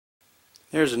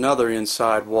There's another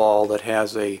inside wall that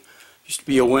has used to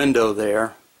be a window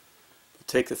there.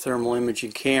 Take the thermal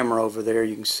imaging camera over there,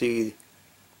 you can see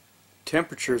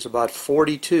temperature is about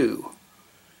 42.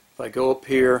 If I go up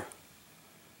here,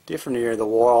 different area of the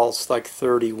wall, it's like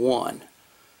 31.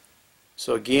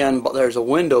 So again, there's a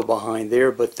window behind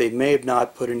there, but they may have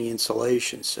not put any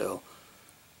insulation. So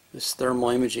this thermal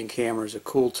imaging camera is a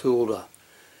cool tool to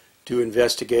do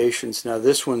investigations. Now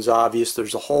this one's obvious.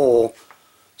 There's a hole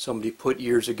somebody put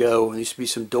years ago. There used to be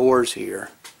some doors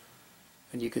here.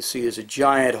 And you can see there's a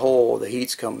giant hole, the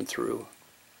heat's coming through.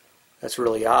 That's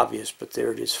really obvious, but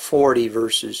there it is, 40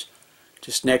 versus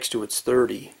just next to it's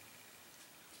 30.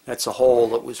 That's a hole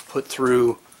that was put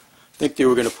through. I think they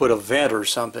were going to put a vent or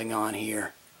something on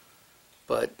here,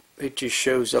 but it just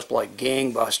shows up like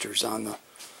gangbusters on the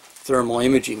thermal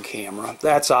imaging camera.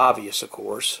 That's obvious, of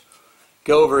course.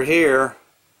 Go over here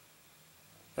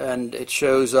and it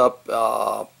shows up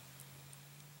the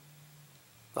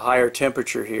higher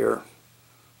temperature here,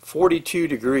 42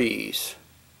 degrees.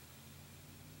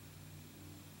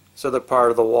 This other part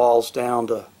of the wall's down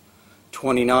to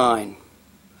 29.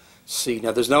 See,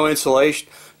 now there's no insulation,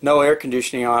 no air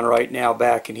conditioning on right now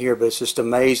back in here, but it's just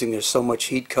amazing there's so much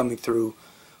heat coming through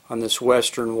on this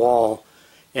western wall.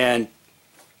 And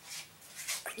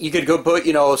you could go put,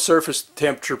 a surface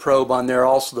temperature probe on there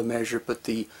also to measure, but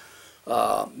this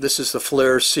is the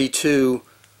FLIR C2.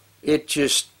 It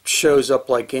just shows up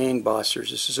like gangbusters.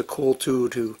 This is a cool tool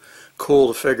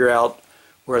to figure out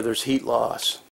where there's heat loss.